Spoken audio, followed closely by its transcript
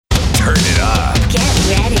Turn it up. Get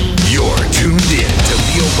ready. You're tuned in to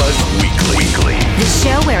VO Buzz Weekly. The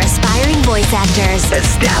show where aspiring voice actors,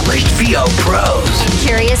 Established VO pros, and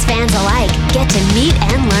curious fans alike get to meet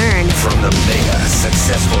and learn. from the mega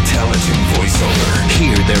successful talent in voiceover,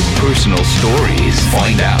 hear their personal stories,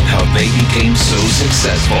 find out how they became so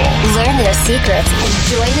successful. Learn their secrets and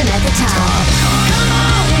join them at the top.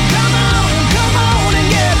 Come on and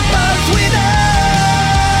get buzzed with us.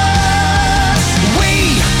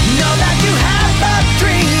 We know that you have a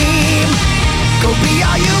dream. Go be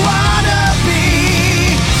all you wanna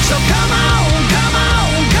be. So come on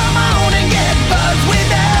and get buzzed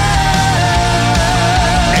with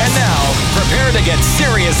us. And now, prepare to get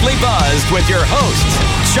seriously buzzed with your hosts,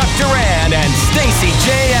 Chuck Duran and Stacey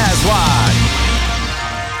J. Aswad.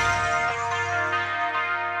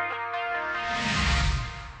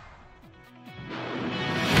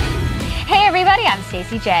 Hey everybody, I'm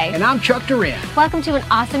Stacey J. And I'm Chuck Duran. Welcome to an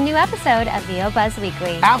awesome new episode of VO Buzz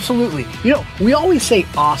Weekly. Absolutely. You know, we always say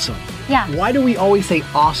awesome. Yeah. Why do we always say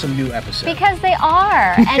awesome new episode? Because they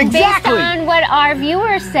are. And Exactly. based on what our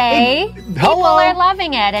viewers say, people hello. are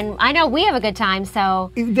loving it. And I know we have a good time,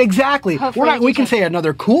 so Exactly. Hopefully We you can just- say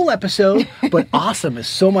another cool episode, but awesome is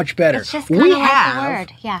so much better. It's just kinda we like the have,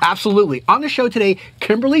 word, yeah. Absolutely. On the show today,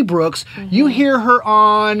 Kimberly Brooks. You hear her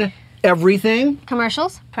on everything.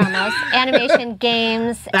 commercials, promos, animation,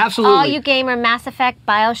 games. Absolutely. All you gamer, Mass Effect,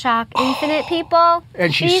 Bioshock, Infinite people.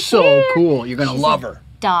 And she's so here. cool. You're going to She's love a her.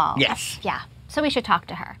 Doll. Yes. Yeah. So we should talk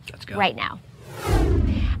to her. Let's go. Right now.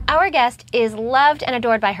 Our guest is loved and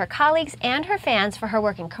adored by her colleagues and her fans for her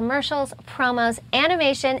work in commercials, promos,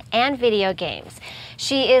 animation, and video games.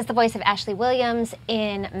 She is the voice of Ashley Williams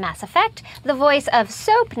in Mass Effect, the voice of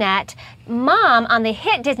SoapNet, Mom on the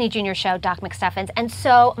hit Disney Junior show Doc McStuffins, and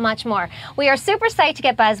so much more. We are super psyched to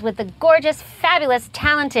get buzzed with the gorgeous, fabulous,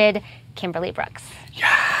 talented Kimberly Brooks.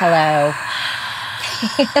 Hello.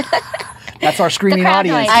 That's our screaming crowd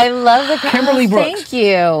audience. noise. I love the Kimberly Brooks. Thank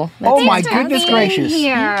you. Oh my Thanks for goodness being gracious.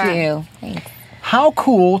 here. Thank you. Thanks. How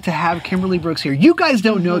cool to have Kimberly Brooks here. You guys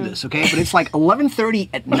don't know this, okay? But it's like 11:30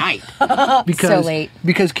 at night. Because, So late.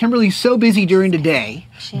 Because Kimberly's so busy during the day,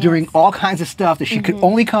 doing all kinds of stuff that she could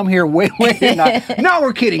only come here way at night. No,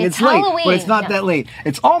 we're kidding. It's It's late, but Halloween. it's not No. that late.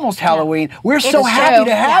 It's almost Halloween. We're so It's happy true.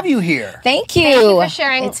 to have you here. Thank you. Thank you for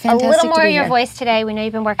sharing It's a fantastic little to more be of your here. voice today. We know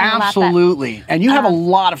you've been working a lot. Absolutely. And you have a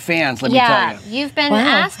lot of fans, let me Yeah, tell you. you've been Wow.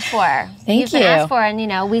 asked for. Thank You've been you. asked for,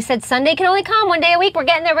 and we said Sunday can only come one day a week. We're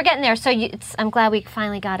getting there. So I'm glad we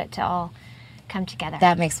finally got it to all come together.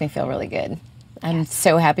 That makes me feel really good. I'm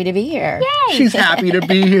so happy to be here. Yay! She's happy to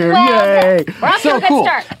be here. Well, Yay. we're off to so a good cool.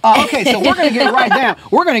 start. Okay, so we're going to get right down.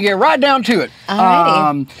 We're going to get right down to it.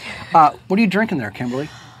 Alrighty. What are you drinking there, Kimberly?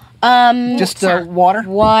 Just water?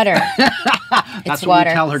 Water. That's what water.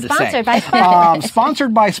 we tell her to Sponsored say. by Sparklet.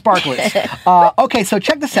 Sponsored by Sparklets. Okay, so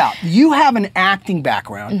check this out. You have an acting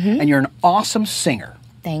background, and you're an awesome singer.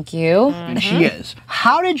 Thank you. And she is.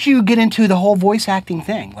 How did you get into the whole voice acting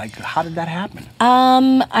thing? Like, how did that happen?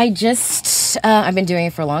 I've been doing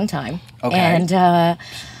it for a long time. Okay. And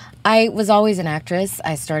I was always an actress.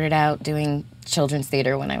 I started out doing children's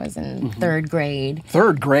theater when I was in third grade.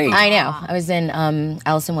 Third grade. I know. I was in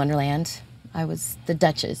Alice in Wonderland. I was the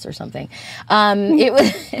Duchess or something. It was.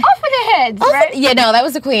 Off with the heads, right? Yeah, no, that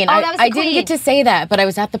was the Queen. Oh, that was the I didn't Queen. get to say that, but I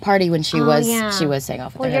was at the party when she was yeah. saying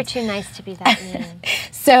off with Well, her you're heads. too nice to be that mean.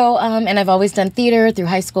 So, and I've always done theater through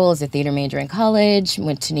high school as a theater major in college.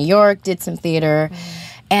 Went to New York, did some theater,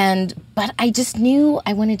 but I just knew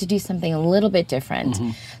I wanted to do something a little bit different.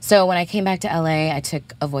 So when I came back to LA, I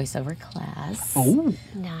took a voiceover class. Oh,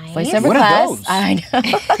 Nice. Voiceover What are class. those? I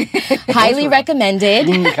know. Highly recommended.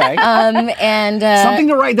 okay. And Something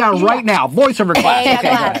to write down right now. Voiceover class. Yeah, Okay, go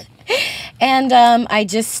yeah. ahead. And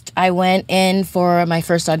I went in for my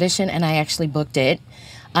first audition, and I actually booked it.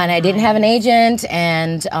 And I didn't have an agent,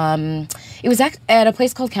 and it was at a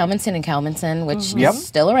place called Kalmanson and Kalmanson, which Yep. is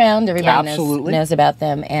still around. Everybody Absolutely. knows about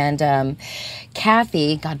them. And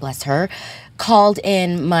Kathy, God bless her, called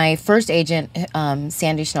in my first agent,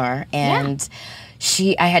 Sandy Schnarr, and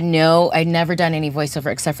I'd never done any voiceover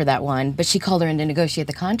except for that one, but she called her in to negotiate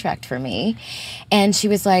the contract for me. And she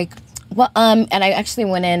was like, well, and I actually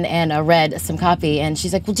went in and read some copy, and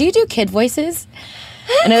she's like, well, do you do kid voices?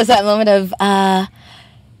 And it was that moment of,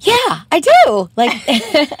 yeah, I do.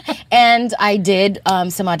 And I did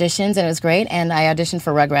some auditions, and it was great. And I auditioned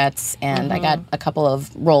for Rugrats, and I got a couple of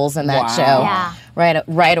roles in that Wow. show. Yeah.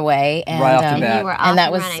 right away, and Right off the bat. You were off and that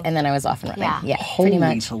and was, running. and then I was off and running. Yeah. Yeah, Holy pretty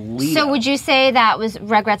much. Toledo. So would you say that was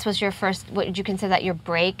Rugrats was your first? Would you consider that your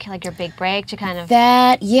break, like your big break, to kind of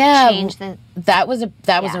That change the? that was a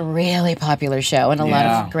Yeah. really popular show, and a lot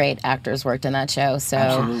Yeah. of great actors worked in that show. So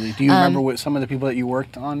Absolutely. Do you remember what some of the people that you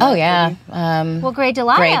worked on? oh that yeah, with? Well, Grey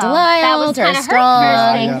DeLisle. Great Delisle, That was Tara kind of her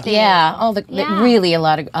Strong, first thing. yeah, all the Yeah. really a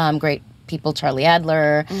lot of great people. Charlie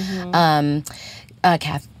Adler,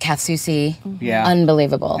 Kath Soucie, Yeah.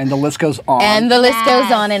 unbelievable, And the list goes on. and the list Yes.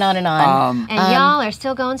 goes on and on and on. And y'all are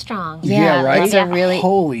still going strong. Yeah, right? It's a really.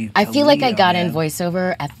 Holy I feel like I Toledo, got man. in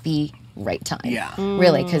voiceover at the right time. Yeah.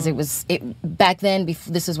 Really, because it back then.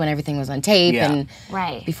 This is when everything was on tape Yeah. and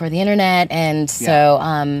Right. before the internet, and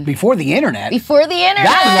so Before the internet? before the internet.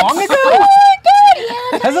 That long ago? Oh my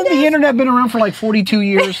God! Yeah. Hasn't the internet been around for like 42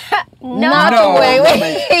 years? Not No,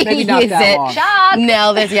 wait. maybe not Is that it? long. Shock.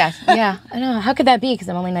 No, there's yeah. I don't know. How could that be? Because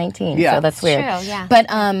I'm only 19. Yeah. So that's weird. True, yeah. But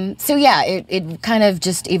so yeah, it kind of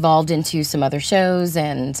just evolved into some other shows,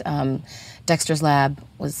 and Dexter's Lab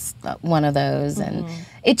was one of those, and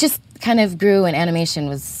it just kind of grew. And animation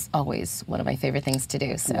was always one of my favorite things to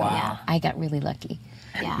do. So Wow. I got really lucky.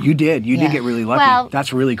 Yeah. You did. You Yeah. did get really lucky. Well,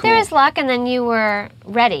 That's really cool. There was luck, and then you were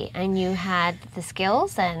ready, and you had the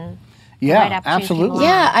skills, and Yeah, right opportunity came absolutely. along.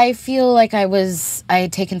 Yeah, I feel like I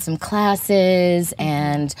had taken some classes,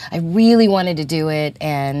 and I really wanted to do it,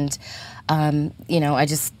 and I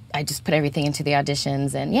just put everything into the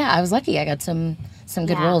auditions, and yeah, I was lucky. I got some good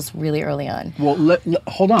Yeah. roles really early on. Well,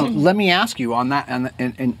 hold on. Let me ask you on that,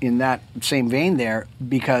 in that same vein there,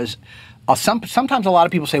 because sometimes a lot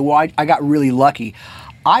of people say, well, I got really lucky.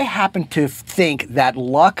 I happen to think that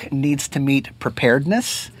luck needs to meet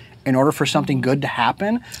preparedness in order for something good to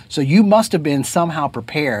happen. So you must have been somehow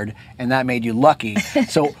prepared, and that made you lucky.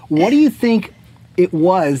 So what do you think it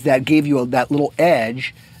was that gave you that little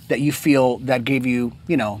edge that you feel that gave you,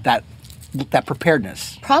 that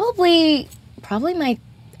preparedness? Probably my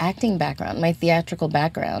acting background, my theatrical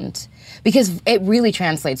background, because it really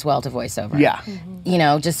translates well to voiceover.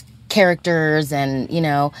 Yeah. Just characters and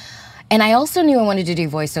and I also knew I wanted to do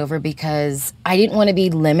voiceover because I didn't want to be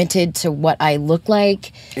limited to what I look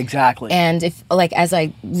like. Exactly. And as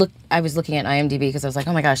I was looking at IMDb because I was like,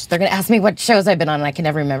 oh my gosh, they're going to ask me what shows I've been on, and I can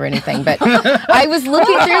never remember anything. But I was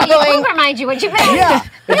looking through going, We'll remind you what you've been. Yeah,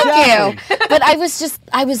 exactly. thank you. But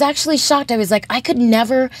I was actually shocked. I was like, I could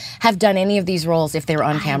never have done any of these roles if they were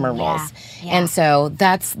on-camera yeah, roles. yeah. And so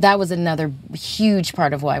that was another huge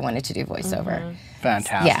part of why I wanted to do voiceover.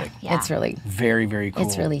 Fantastic. Yeah, it's really, Very, very cool.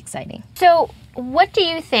 it's really exciting. So, what do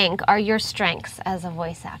you think are your strengths as a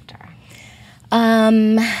voice actor?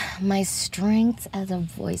 My strengths as a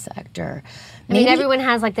voice actor. I mean, Maybe- everyone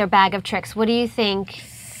has like their bag of tricks. What do you think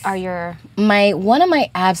are your? One of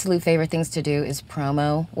my absolute favorite things to do is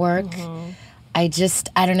promo work. I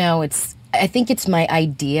don't know, I think it's my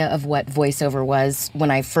idea of what voiceover was when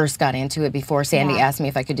I first got into it before Sandy Yeah. asked me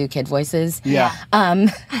if I could do kid voices. Yeah.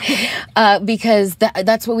 Because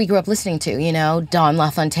that's what we grew up listening to, Don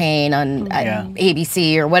LaFontaine on Yeah.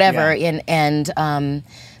 ABC or whatever. Yeah. And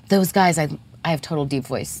those guys, I have total deep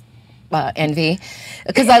voice envy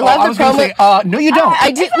because I Oh, love I the was gonna promo. say, no, you don't.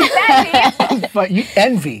 I do. But you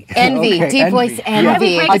envy. Envy, Okay, deep voice envy. Yeah. How do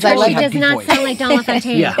we break because it I to her? love She how does deep not voice. sound like Don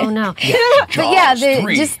LaFontaine. Yeah. Oh no. But yeah, Jaws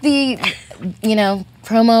 3. just the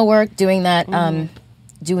promo work, doing that,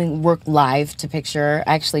 doing work live to picture.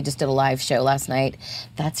 I actually just did a live show last night.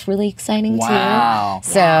 That's really exciting Wow.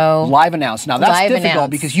 too. So Live announce. Now that's Live difficult announce.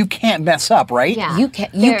 because you can't mess up, right? Yeah. you can,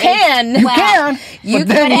 There is- you well, can, you but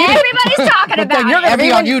then can. Everybody's talking But about then you're it. going to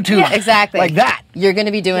be on YouTube. Yeah, exactly. Like that. You're going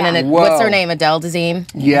to be doing Yeah. what's Whoa. her name? Adele Dazeem?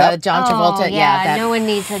 Yeah. John Travolta. Oh, yeah, that, no one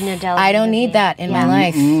needs an Adele. I don't need that in my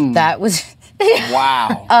life. That was,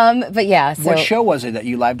 Wow. but yeah. So what show was it that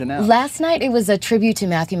you lived announced? last night it was a tribute to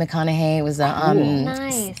Matthew McConaughey. It was a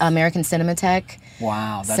Nice. American Cinematheque.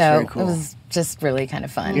 Wow, that's so very cool. it was just really kind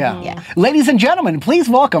of fun. yeah. Yeah. Ladies and gentlemen, please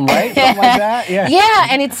welcome, right? Something like that. Yeah. Yeah,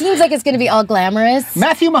 and it seems like it's going to be all glamorous.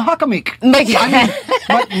 Matthew Mahakamik. Like,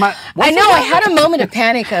 What's I know. I had a moment of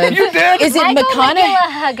panic. Of, You did? Is it Michael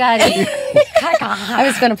McConaughey? McGillicuddy. I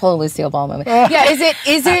was going to pull a Lucille Ball moment. Yeah.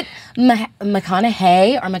 Is it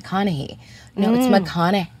McConaughey or McConaughey? No, it's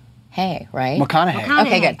McConaughey, right? McConaughey.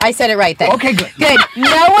 Okay, good. I said it right then. Okay, good. Good.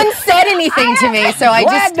 No one said anything to me, so I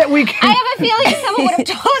Glad just. that we I can. have a feeling someone would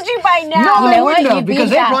have told you by now. No, You they know wouldn't what? have, because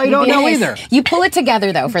they probably You'd don't be know nice. either. You pull it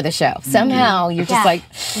together though for the show. Somehow you're just like,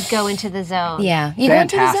 you go into the zone. yeah, you go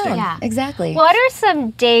into the Fantastic. zone. Yeah. Exactly. What are some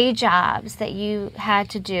day jobs that you had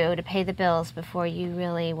to do to pay the bills before you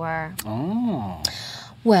really were?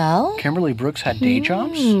 Well, Kimberly Brooks had day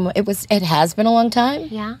jobs? it has been a long time.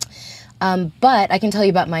 Yeah. But I can tell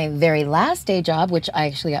you about my very last day job, which I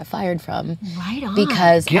actually got fired from. Right on.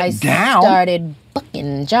 Because Get I down. started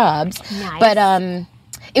booking jobs. Nice. But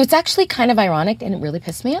it was actually kind of ironic, and it really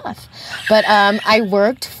pissed me off. But I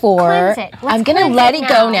worked for... Cleanse it. Let's I'm going to cleanse let it it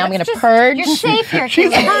go now. now. I'm going Let's to just- purge. You're safe here.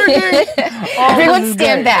 She's Kim. purging. Everyone This is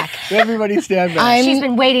stand great. back. Everybody stand back. She's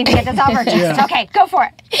been waiting to get this off her chest. Okay, go for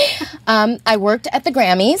it. I worked at the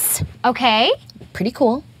Grammys. Okay. Pretty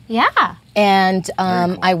cool. Yeah. And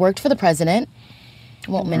I worked for the president.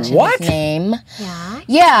 Won't mention What? his name. Yeah.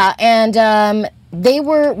 Yeah, and they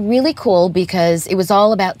were really cool because it was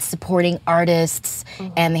all about supporting artists,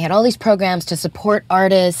 and they had all these programs to support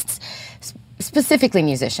artists, specifically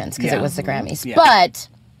musicians, because Yeah. it was the Grammys. Yeah. But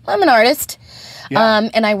I'm an artist. Yeah.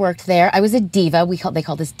 And I worked there. I was a diva. They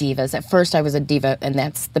called us divas. At first, I was a diva, and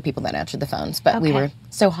that's the people that answered the phones. But we Okay. were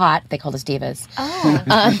so hot, they called us divas. Oh.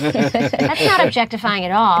 That's not objectifying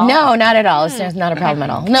at all. No, not at all. It's not a problem at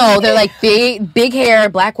all. No, they're like big hair,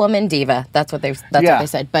 black woman diva. That's what they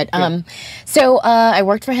said. But so I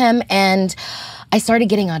worked for him, and I started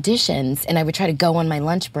getting auditions, and I would try to go on my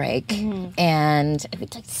lunch break, and I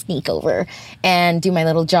would like sneak over and do my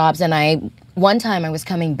little jobs. And one time I was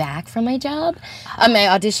coming back from my job, my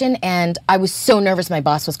audition, and I was so nervous. My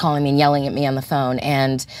boss was calling me and yelling at me on the phone,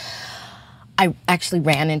 and I actually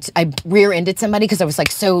I rear-ended somebody because I was like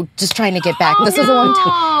just trying to get back. This was a long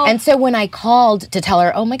time. And so when I called to tell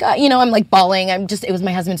her, oh my God, I'm like bawling. It was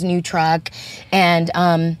my husband's new truck. And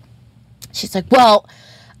she's like, well,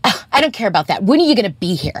 I don't care about that. When are you going to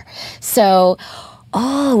be here? So,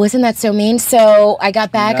 wasn't that so mean? So I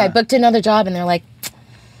got back, Yeah. I booked another job, and they're like,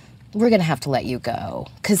 we're going to have to let you go.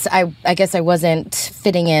 Because I guess I wasn't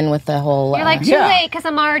fitting in with the whole... You're like, too Yeah. late because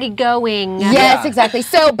I'm already going. Yes, Yeah. exactly.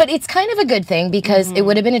 So, but it's kind of a good thing because it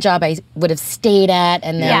would have been a job I would have stayed at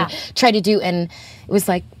and then Yeah. tried to do, and it was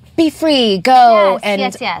like, be free, go.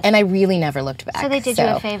 Yes, yes. And I really never looked back. So they did you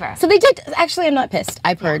a favor. So they did. Actually, I'm not pissed.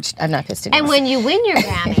 I purged. I'm not pissed anymore. And when you win your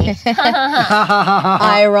Grammy,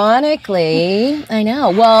 Ironically, I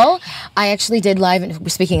know. Well, I actually did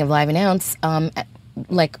speaking of live announce,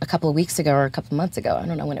 like a couple of weeks ago or a couple of months ago, I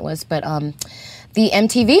don't know when it was, but the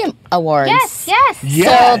MTV Awards. yes.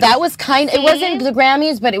 Yeah. So that was it wasn't See? the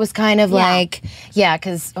Grammys, but it was kind of Yeah. like,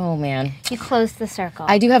 because, oh man. You closed the circle.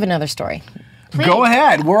 I do have another story. Please. Go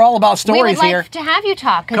ahead. We're all about We would stories like here. to have you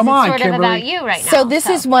talk because Come it's on, sort of Kimberly. about you right now. So this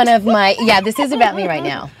is one of my, this is about me right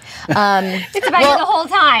now. It's about you the whole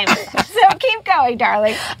time. So keep going,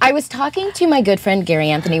 darling. I was talking to my good friend Gary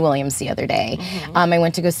Anthony Williams the other day. I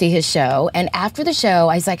went to go see his show, and after the show,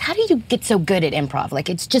 I was like, how do you get so good at improv? Like,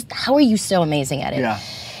 it's just, how are you so amazing at it? Yeah.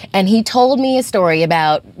 And he told me a story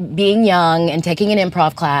about being young and taking an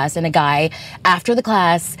improv class, and a guy after the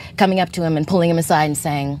class coming up to him and pulling him aside and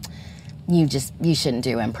saying, you shouldn't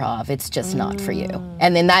do improv. It's just not for you.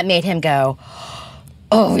 And then that made him go,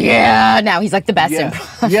 oh yeah, now he's like the best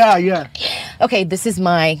improv. Yeah. Okay, this is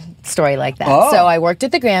my story like that. Oh. So I worked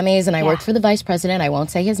at the Grammys, and I worked for the vice president. I won't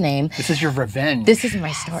say his name. This is your revenge. This is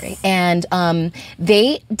my story. And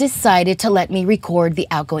they decided to let me record the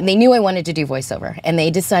outgoing. They knew I wanted to do voiceover, and they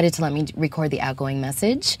decided to let me record the outgoing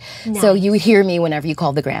message. So you would hear me whenever you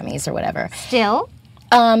called the Grammys or whatever. Still?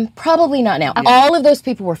 Probably not now. All of those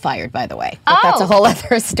people were fired, by the way. But that's a whole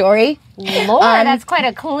other story. Lord, that's quite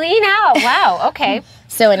a clean out. Wow, okay.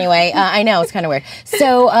 So anyway, I know it's kind of weird.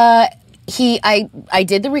 So I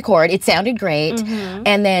did the record. It sounded great,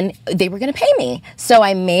 and then they were going to pay me. So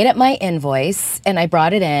I made up my invoice and I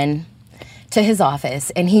brought it in to his office,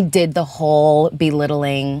 and he did the whole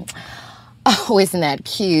belittling. Oh, isn't that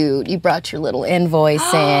cute? You brought your little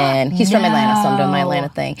invoice in. He's from Atlanta, so I'm doing my Atlanta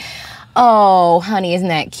thing. Oh, honey, isn't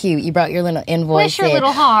that cute? You brought your little invoice Bless your in.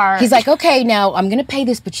 little heart. He's like, okay, now I'm going to pay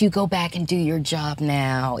this, but you go back and do your job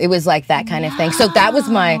now. It was like that kind of thing. So that was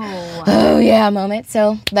my, oh yeah, moment.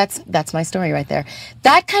 So that's my story right there.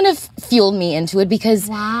 That kind of fueled me into it because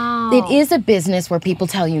it is a business where people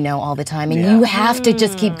tell you no all the time, and you have to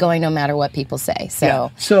just keep going no matter what people say.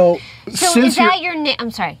 So So So since is that your name?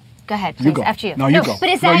 I'm sorry. Go ahead, please. You go. After you. No, you go. But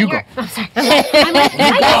is No, that you your... go. I'm sorry. I need to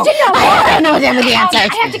know. I don't know them with the answers.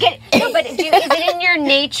 I have to get... No, but is it in your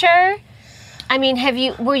nature? I mean,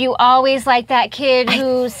 were you always like that kid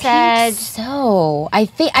who said... So I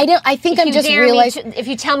think I'm you just dare me realizing. to- if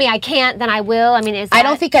you tell me I can't, then I will. I mean, is that... I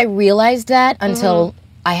don't think I realized that until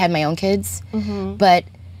I had my own kids. But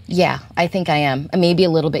yeah, I think I am. Maybe a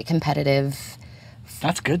little bit competitive.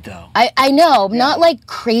 That's good though. I know, not like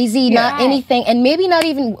crazy, not anything, and maybe not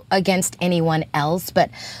even against anyone else, but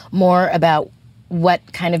more about what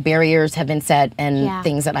kind of barriers have been set and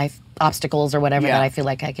things that I obstacles or whatever Yeah. that I feel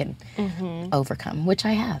like I can overcome, which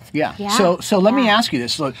I have. Yeah. Yeah. So let me ask you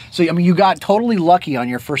this. So I mean, you got totally lucky on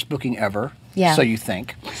your first booking ever. Yeah. So you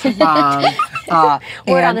think. Word on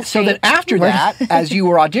And the so then street. after that, as you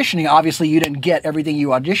were auditioning, obviously you didn't get everything you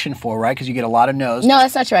auditioned for, right? Because you get a lot of no's. No,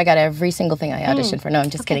 that's not true. I got every single thing I auditioned for. No, I'm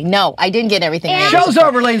just kidding. No, I didn't get everything. I And- auditioned Show's for.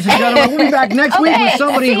 over, ladies and gentlemen. We'll be back next week with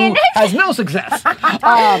somebody who has no success.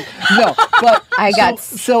 No, but I got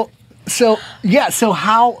so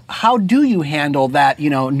how do you handle that?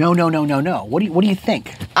 No. What do you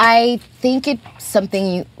think? I think it's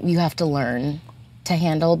something you have to learn to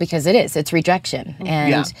handle because it's rejection. And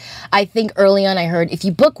Yeah. I think early on I heard if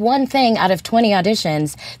you book one thing out of 20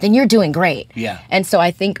 auditions, then you're doing great. Yeah. And so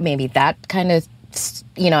I think maybe that kind of,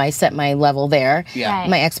 I set my level there, Yeah. Right.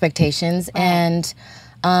 my expectations. And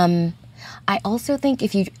I also think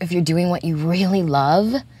if you're doing what you really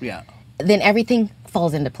love, Yeah. then everything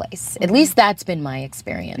falls into place. At least that's been my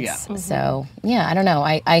experience. Yeah. So, yeah, I don't know.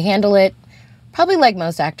 I handle it probably like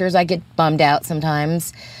most actors. I get bummed out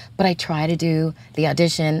sometimes, but I try to do the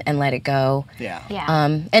audition and let it go. Yeah. Yeah.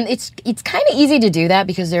 And it's kind of easy to do that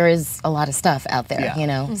because there is a lot of stuff out there,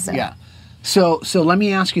 Yeah. So. Yeah. So let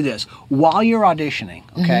me ask you this: while you're auditioning,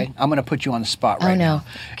 okay, I'm going to put you on the spot right no. now.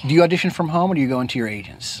 Do you audition from home or do you go into your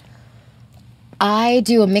agents? I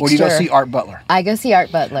do a mixture. Or do you go see Art Butler? I go see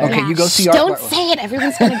Art Butler. Okay, you go see Art Don't Butler. say it.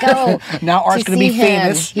 Everyone's going to go. Now Art's to going to be see him.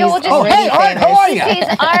 famous. He's Yeah, we'll just- Oh, already hey, Art, how are you? He's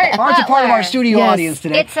Art Art's a part of our Butler. studio Yes. audience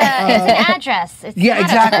today. It's an address. It's Yeah, not a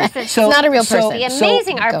exactly. person. So- It's not a real so- person. The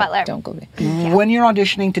amazing Art Go- Butler. Don't go there. When you're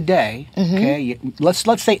auditioning today, okay,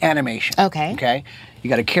 let's say animation. Okay. Okay. You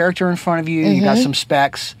got a character in front of you. You got some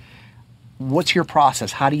specs. What's your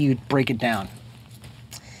process? How do you break it down?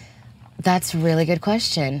 That's a really good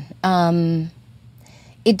question.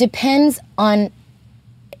 It depends on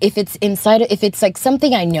if it's like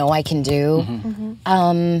something I know I can do.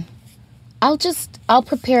 I'll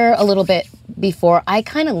prepare a little bit before. I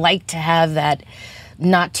kind of like to have that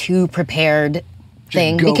not too prepared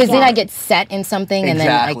thing go because for then it. I get set in something and then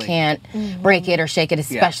I Exactly. can't break it or shake it,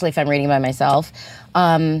 especially if I'm reading by myself.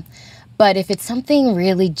 But if it's something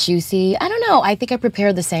really juicy, I don't know. I think I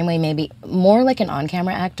prepare the same way, maybe more like an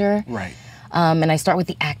on-camera actor. Right. And I start with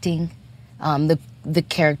the acting, the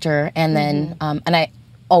character, and then and I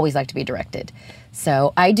always like to be directed.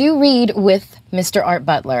 So I do read with Mr. Art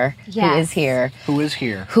Butler, who Yes. is here, Who is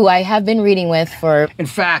here? who I have been reading with for. In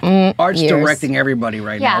fact, Art's years. directing everybody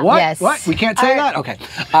right Yeah. now. What? Yes. What? We can't say that? Okay.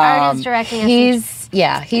 Art is directing us.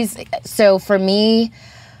 He's so for me,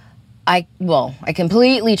 I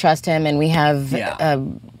completely trust him, and we have Yeah.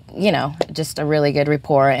 just a really good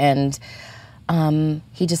rapport, and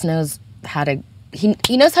he just knows how to.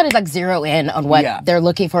 He knows how to like zero in on what Yeah. they're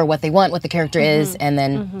looking for, what they want, what the character is, and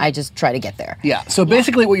then I just try to get there. Yeah. So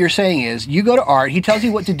basically, what you're saying is, you go to Art. He tells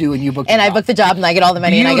you what to do, and you book. And the I job. book the job, and I get all the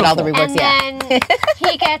money, and I get all the Beautiful. rewards. And Yeah.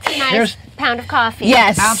 then he gets a nice There's- pound of coffee.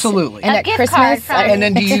 Yes. Absolutely. And A at gift Christmas, card from- And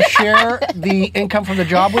then, do you share the income from the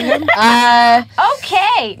job with him?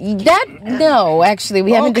 Okay. no, actually,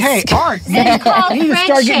 we haven't. Okay, discussed- Art. It's called You need to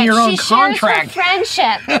start getting your own friendship. She shares her contract.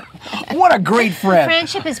 friendship. What a great friend.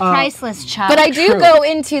 Friendship is priceless, Chuck. But I do True. go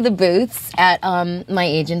into the booths at my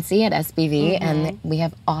agency at SBV, and we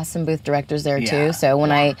have awesome booth directors there Yeah. too. So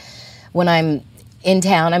when I'm in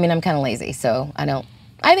town, I mean, I'm kind of lazy, so I don't.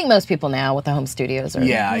 I think most people now with the home studios are.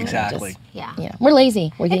 Yeah, you know, exactly. just- Yeah. we're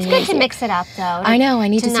lazy. We're It's getting good lazy. to mix it up, though. I know, I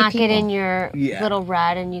need to see not get people. in your Yeah. little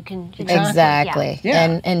rut, and you can Exactly.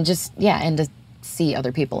 Yeah. And just and to see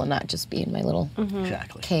other people and not just be in my little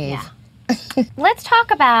Exactly. cave. Yeah. Let's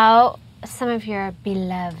talk about some of your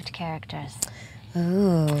beloved characters.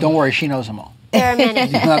 Don't worry, she knows them all. There are many. You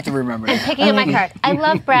don't have to remember that. Picking up my card. I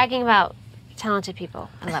love bragging about talented people.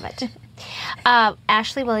 I love it.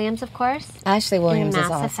 Ashley Williams, of course. Ashley Williams is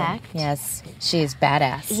Mass awesome. Effect. Yes, she is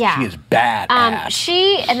badass. Yeah. She is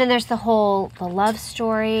badass. And then there's the love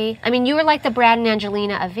story. I mean, you were like the Brad and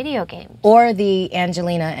Angelina of video games. Or the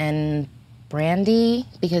Angelina and Brandy,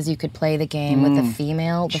 because you could play the game with the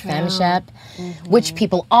female, the femshep, which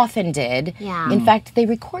people often did. Yeah. In fact, they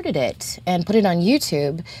recorded it and put it on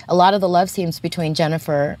YouTube. A lot of the love scenes between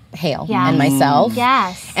Jennifer Hale Yeah. and myself.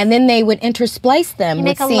 Yes. And then they would intersplice them You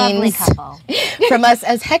with make a lovely scenes couple. from us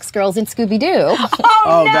as Hex Girls in Scooby-Doo.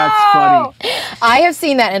 Oh, that's funny. I have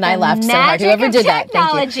seen that and I laughed so hard. Magic Whoever of did that,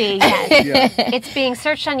 thank you. technology. Yes. It's being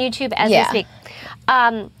searched on YouTube as we Yeah. speak.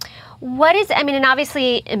 What is, I mean, and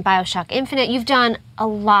obviously in BioShock Infinite, you've done a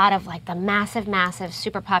lot of like the massive,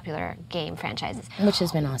 super popular game franchises. Which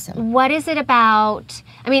has been awesome. What is it about,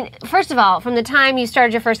 I mean, first of all, from the time you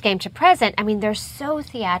started your first game to present, I mean, they're so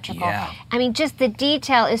theatrical. Yeah. I mean, just the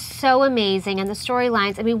detail is so amazing and the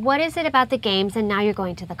storylines. I mean, what is it about the games, and now you're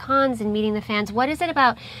going to the cons and meeting the fans, what is it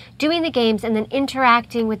about doing the games and then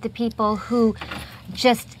interacting with the people who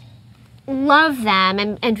just love them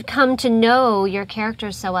and come to know your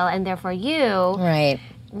characters so well, and therefore you. Right.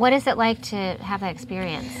 What is it like to have that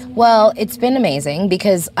experience? Well, it's been amazing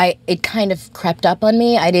because it kind of crept up on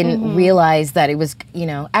me. I didn't realize that it was,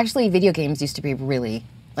 actually video games used to be really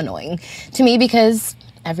annoying to me because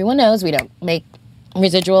everyone knows we don't make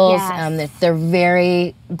residuals. Yes. They're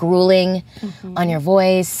very grueling on your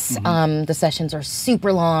voice. The sessions are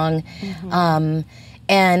super long.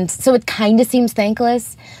 And so it kind of seems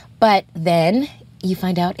thankless, but then you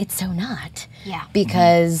find out it's so not. Yeah.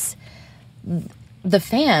 Because the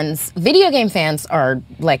fans, video game fans, are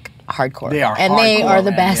like hardcore. They are and they hardcore, are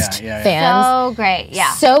the man. best Yeah. fans. So great,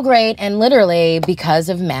 yeah. So great, and literally because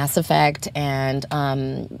of Mass Effect and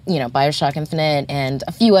BioShock Infinite and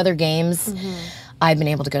a few other games, I've been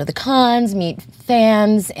able to go to the cons, meet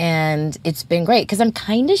fans, and it's been great because I'm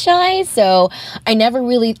kind of shy, so I never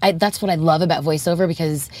really. that's what I love about voiceover,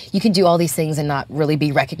 because you can do all these things and not really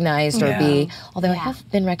be recognized or be. Although I have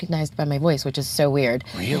been recognized by my voice, which is so weird.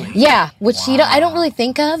 Really? Yeah, which I don't really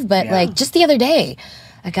think of, but like just the other day,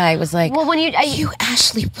 a guy was like, Well, when you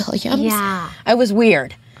Ashley Williams." Yeah. I was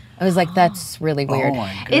weird. I was like, that's really weird. Oh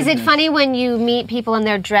my Is it goodness. funny when you meet people and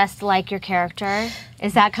they're dressed like your character?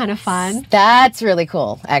 Is that kind of fun? That's really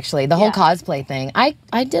cool, actually. The whole Yeah. cosplay thing. I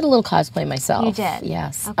did a little cosplay myself. You did?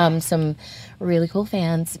 Yes. Some really cool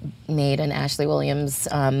fans made an Ashley Williams,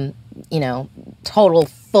 total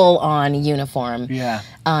full-on uniform. Yeah.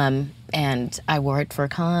 And I wore it for a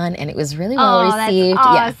con, and it was really well that's received.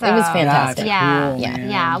 Yeah, it was awesome. fantastic. Yeah, Cool, Yeah. man.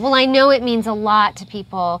 yeah. Well, I know it means a lot to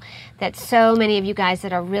people that so many of you guys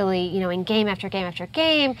that are really, in game after game after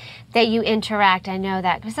game, that you interact. I know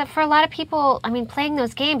that because for a lot of people, I mean, playing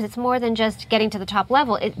those games, it's more than just getting to the top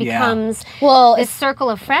level. It Yeah. becomes Well, this circle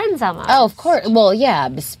of friends almost. Oh, of course. Well, yeah,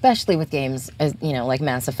 especially with games, like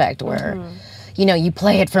Mass Effect, where, you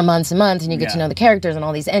play it for months and months, and you get to Yeah. know the characters and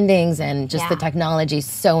all these endings, and just the Yeah. technology is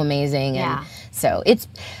so amazing. Yeah. And so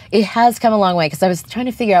it has come a long way, because I was trying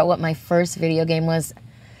to figure out what my first video game was.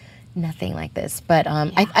 Nothing like this, but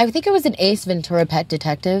I think it was an Ace Ventura: Pet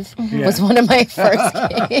Detective. Was one of my first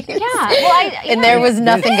games. Yeah. Well, And there was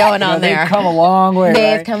nothing going on They've there. come a long way.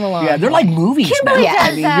 They've right? come a long Yeah, they're way. like movies Kimberly now. does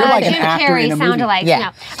I mean, you're like an Jim actor Carrey in a movie. sound alike.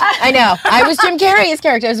 Yeah, I know. I was Jim Carrey's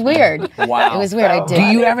character. It was weird. Wow. It was weird. I did. Do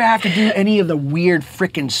you ever have to do any of the weird,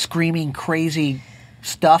 freaking, screaming, crazy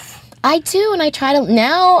stuff? I do, and I try to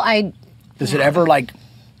now. Does it ever like?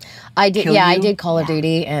 I did. kill Yeah, I you? did Call of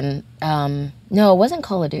Duty, and no, it wasn't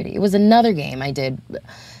Call of Duty. It was another game I did,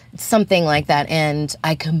 something like that, and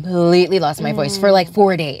I completely lost my voice for like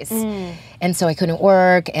 4 days, and so I couldn't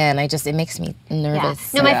work, and it makes me Yeah.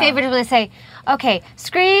 nervous. No, my Yeah. favorite is when they say, "Okay,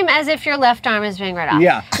 scream as if your left arm is being ripped off."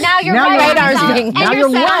 Yeah. Now your Now right your arm is arm's on, being- and now you're your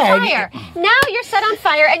set on leg- fire. Now you're set on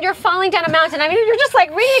fire, and you're falling down a mountain. I mean, you're just like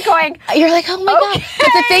reading it, going, You're like, oh my god! But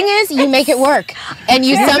the thing is, you make it work, and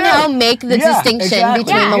you somehow make the Yeah, distinction exactly.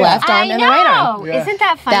 between the Yeah. left arm I and the right arm. know. Yeah. Isn't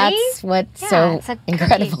that funny? That's what's Yeah, so it's a cookie.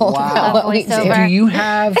 incredible Wow. about what we do. Voiceover. Do you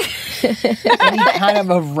have any kind of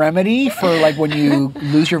a remedy for like when you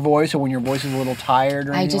lose your voice or when your voice is a little tired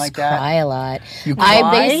or I anything just like that? cry a lot. You I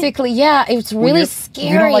cry? basically, it's When really you're- scary.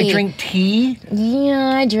 You don't like drink tea? Yeah,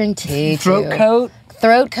 I drink tea Throat too. coat?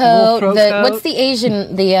 Throat little coat. throat the coat? what's the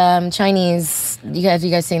Asian, the Chinese? Have you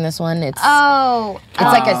guys seen this one? It's "Oh, it's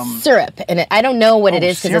like a syrup, and I don't know what it oh,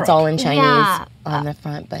 is because syrup. it's all in Chinese Yeah. on the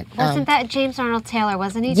front. But wasn't that James Arnold Taylor?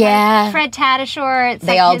 Wasn't he? Yeah. Fred Tatasciore. It's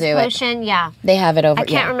They like all his do it. potion. Yeah. they have it over. I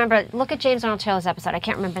can't remember. Look at James Arnold Taylor's episode. I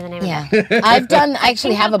can't remember the name Yeah, of it. I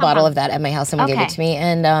actually have a bottle of that at my house. Someone gave Okay. it to me,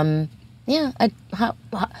 and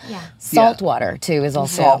salt water too is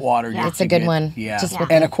also Salt water. Yeah. gets It's a you good one. Yeah. Just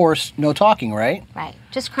with And of course, no talking, right? Right.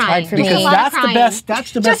 Just crying. for Just me. a Because lot of that's the crying. best.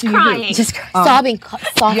 That's the best Just thing you crying. do. just sobbing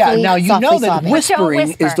softly. Yeah. Now you softly know that sobbing. whispering Don't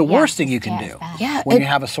is whisper. the Yeah. worst thing you can Yeah, do. it's bad. Yeah, When it- you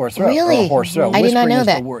have a sore throat or really? a hoarse throat. I did not Whispering know is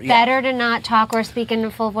the that. wor- yeah. Better to not talk or speak in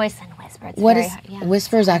a full voice than whisper. It's What very is hard. Yeah.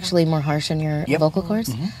 whisper is actually more harsh on your Yep. vocal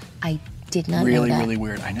cords? I did not Really, know that. really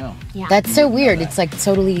weird. I know. Yeah. That's so weird. It's like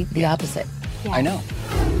totally the opposite. Yeah. I know.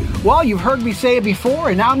 Well, you've heard me say it before,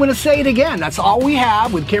 and now I'm going to say it again. That's all we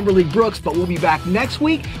have with Kimberly Brooks, but we'll be back next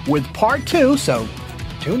week with part 2, so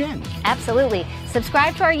tune in. Absolutely.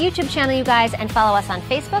 Subscribe to our YouTube channel, you guys, and follow us on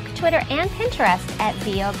Facebook, Twitter, and Pinterest at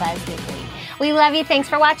VO Buzz Weekly. We love you. Thanks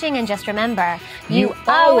for watching. And just remember, you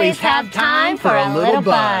always have time for a little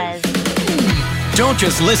buzz. Don't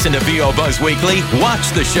just listen to VO Buzz Weekly.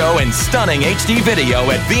 Watch the show in stunning HD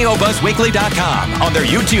video at VOBuzzWeekly.com, on their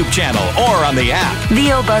YouTube channel, or on the app.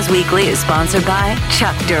 VO Buzz Weekly is sponsored by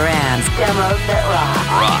Chuck Duran's Demos That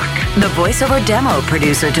Rock. The voiceover demo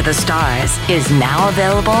producer to the stars is now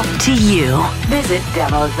available to you. Visit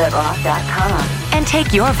DemosThatRock.com and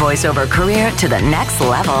take your voiceover career to the next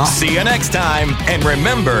level. See you next time. And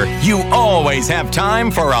remember, you always have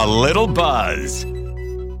time for a little buzz.